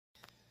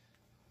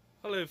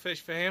Hello, Fish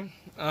Fam.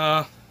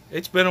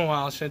 It's been a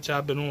while since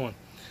I've been on.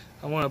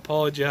 I want to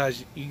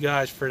apologize you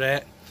guys for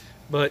that,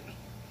 but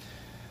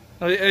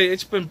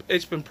it's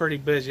been pretty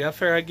busy. I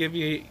figure I'd give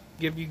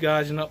you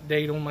guys an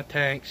update on my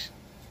tanks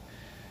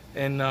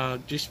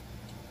and just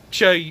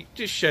show you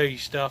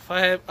stuff.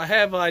 I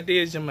have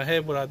ideas in my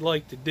head what I'd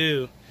like to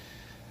do,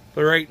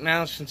 but right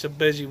now, since I'm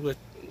busy with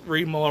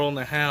remodeling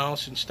the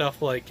house and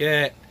stuff like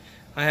that,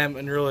 I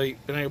haven't really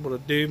been able to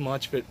do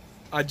much. But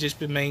I've just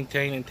been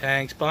maintaining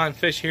tanks, buying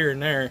fish here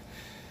and there.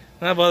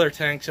 I have other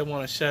tanks I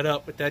want to set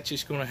up, but that's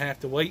just going to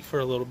have to wait for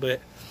a little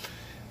bit.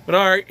 But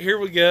alright, here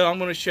we go. I'm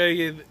going to show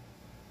you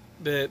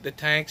the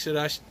tanks that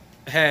I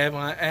have.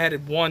 I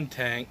added one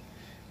tank,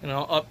 and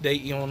I'll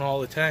update you on all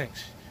the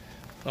tanks.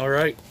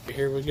 Alright,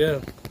 here we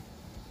go.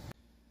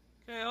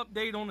 Okay,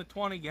 update on the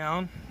 20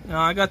 gallon.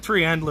 Now, I got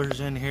 3 Endlers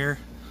in here.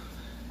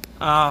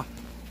 I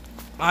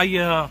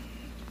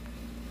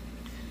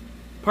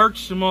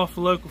purchased them off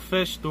a local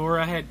fish store.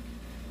 I had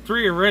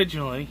 3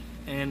 originally,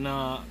 and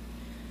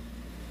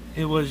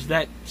it was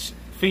that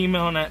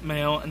female and that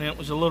male, and it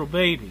was a little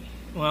baby.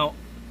 Well,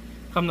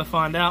 come to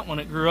find out, when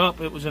it grew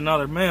up, it was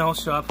another male,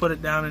 so I put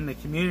it down in the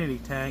community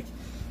tank.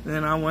 And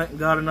then I went and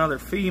got another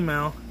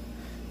female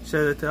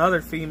so that the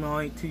other female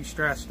ain't too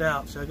stressed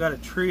out. So I got a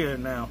trio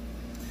now.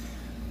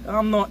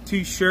 I'm not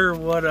too sure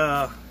what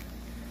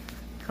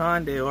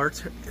kind they are.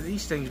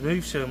 These things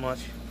move so much.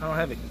 I don't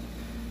have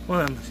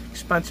one of them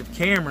expensive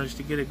cameras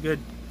to get a good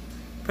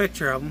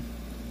picture of them.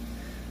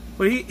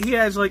 But he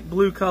has like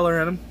blue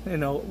color in him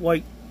and a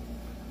white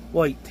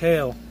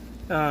tail.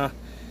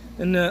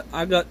 And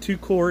I got 2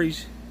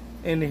 Corys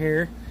in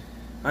here.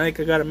 I think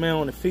I got a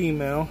male and a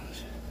female.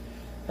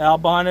 The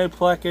albino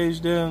pleco's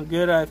doing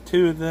good. I have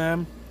 2 of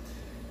them.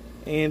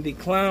 And the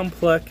clown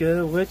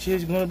pleco, which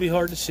is going to be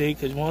hard to see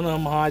because one of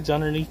them hides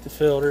underneath the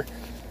filter.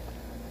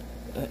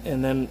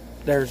 And then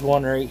there's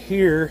one right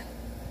here.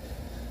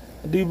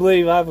 I do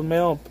believe I have a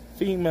male and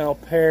female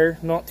pair.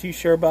 Not too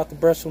sure about the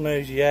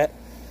bristlenose yet.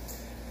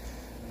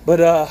 But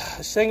I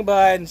was thinking about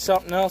adding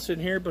something else in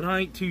here, but I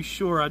ain't too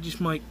sure. I just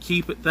might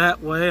keep it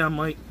that way. I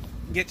might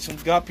get some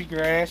guppy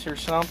grass or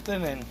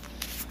something, and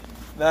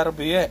that'll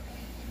be it.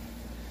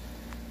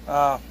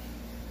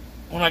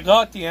 When I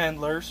got the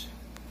Endlers,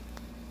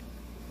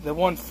 the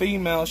one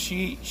female,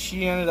 she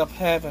ended up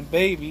having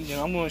babies, and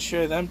I'm going to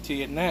show them to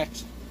you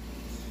next.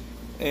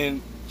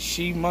 And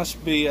she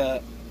must be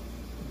a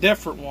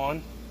different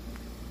one,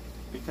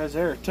 because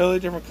they're a totally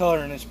different color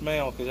than this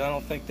male, because I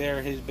don't think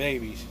they're his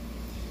babies.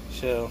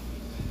 So,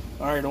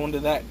 alright, on to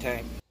that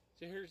tank.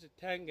 So here's the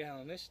 10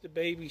 gallon. This is the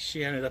baby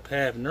she ended up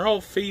having. They're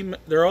all female.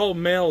 They're all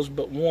males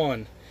but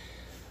one.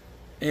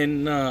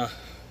 And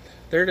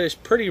they're this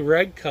pretty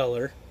red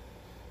color.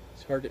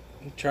 It's hard to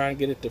try and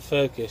get it to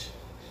focus.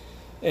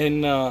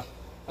 And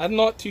I'm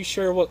not too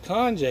sure what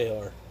kinds they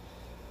are,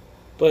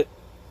 but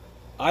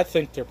I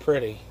think they're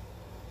pretty.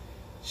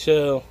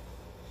 So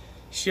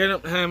she ended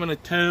up having a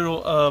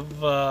total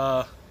of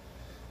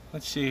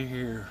let's see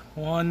here,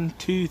 1,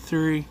 2,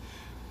 3,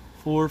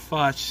 4,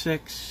 5,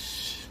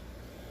 6,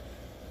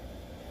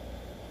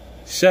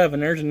 7.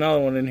 There's another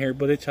one in here,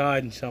 but it's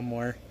hiding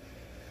somewhere.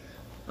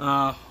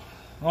 All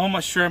my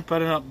shrimp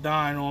ended up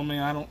dying on me.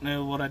 I don't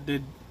know what I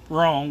did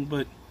wrong,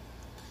 but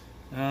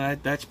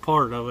that's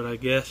part of it, I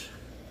guess.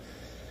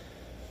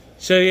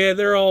 So yeah,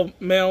 they're all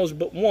males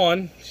but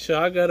one. So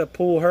I gotta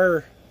pull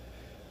her.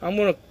 I'm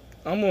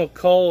gonna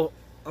call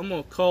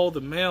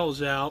the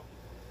males out.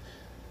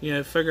 You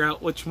know, figure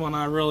out which one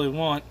I really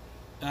want.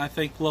 I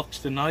think looks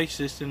the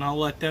nicest, and I'll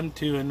let them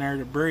 2 in there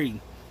to breed.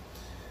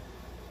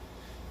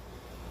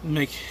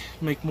 Make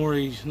more of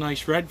these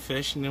nice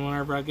redfish, and then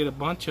whenever I get a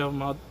bunch of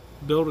them, I'll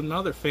build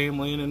another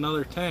family in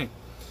another tank.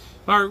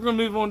 Alright, we're going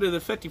to move on to the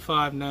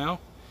 55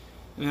 now.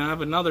 And I have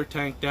another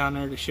tank down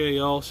there to show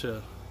you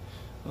also.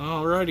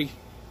 Alrighty.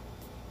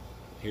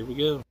 Here we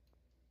go.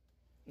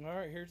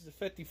 Alright, here's the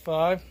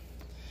 55.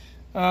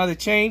 The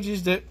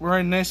changes that were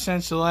in this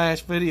since the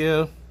last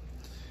video.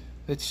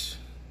 I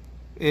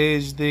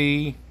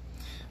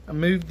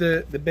moved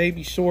the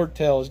baby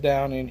swordtails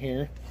down in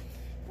here.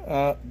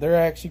 They're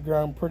actually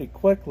growing pretty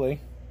quickly.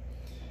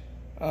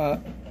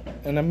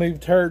 And I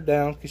moved her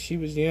down because she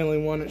was the only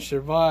one that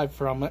survived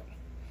from it.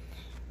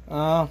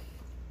 And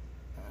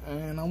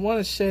I want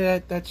to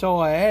say that's all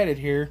I added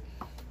here.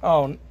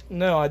 Oh,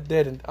 no, I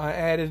didn't. I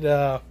added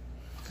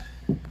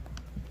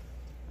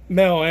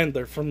male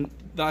Endler from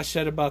I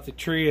said about the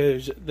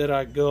trios that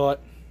I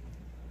got.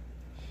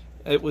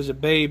 It was a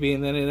baby,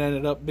 and then it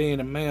ended up being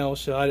a male,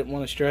 so I didn't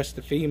want to stress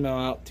the female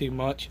out too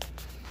much.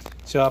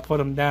 So I put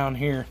them down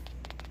here.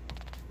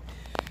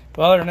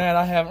 But other than that,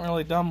 I haven't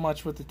really done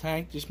much with the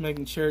tank, just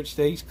making sure it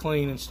stays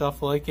clean and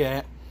stuff like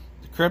that.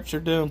 The crypts are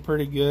doing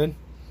pretty good.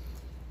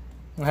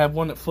 I have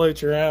one that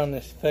floats around.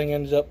 This thing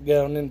ends up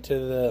going into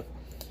the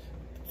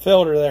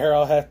filter there.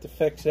 I'll have to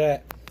fix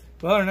that.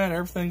 But other than that,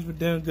 everything's been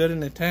doing good in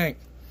the tank.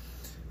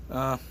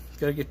 Gotta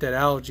get that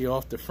algae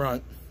off the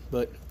front,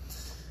 but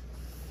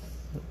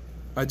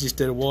I just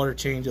did a water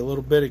change a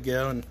little bit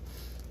ago, and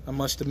I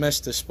must have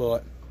missed the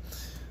spot.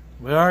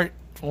 But alright,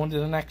 on to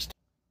the next.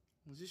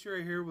 This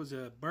right here was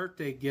a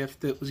birthday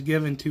gift that was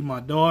given to my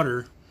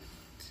daughter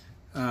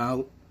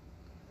from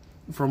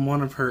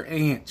one of her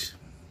aunts.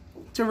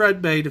 It's a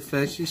red betta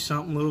fish, just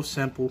something a little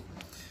simple.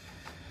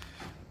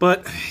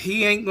 But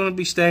he ain't going to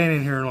be staying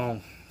in here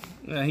long.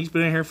 He's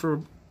been in here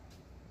for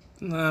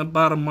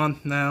about a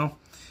month now.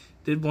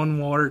 Did one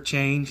water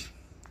change.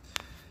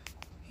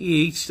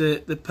 He eats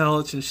the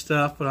pellets and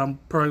stuff, but I'm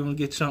probably going to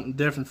get something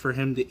different for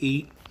him to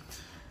eat,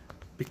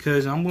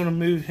 because I'm going to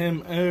move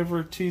him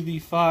over to the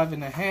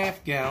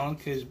 5.5 gallon,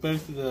 because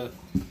both of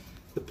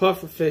the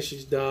puffer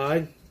fishes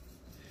died.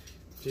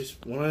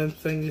 Just one of them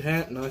things that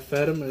happened. I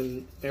fed them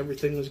and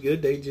everything was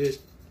good. They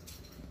just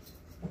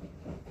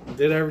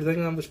did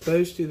everything I was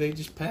supposed to. They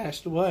just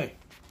passed away.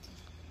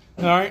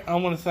 Alright, I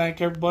want to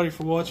thank everybody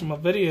for watching my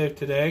video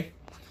today.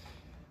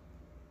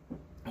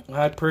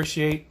 I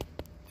appreciate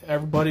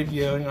everybody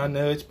viewing. I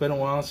know it's been a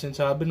while since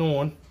I've been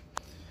on,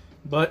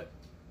 but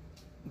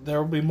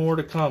there will be more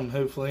to come,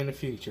 hopefully, in the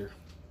future.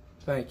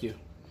 Thank you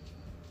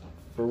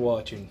for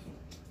watching.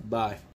 Bye.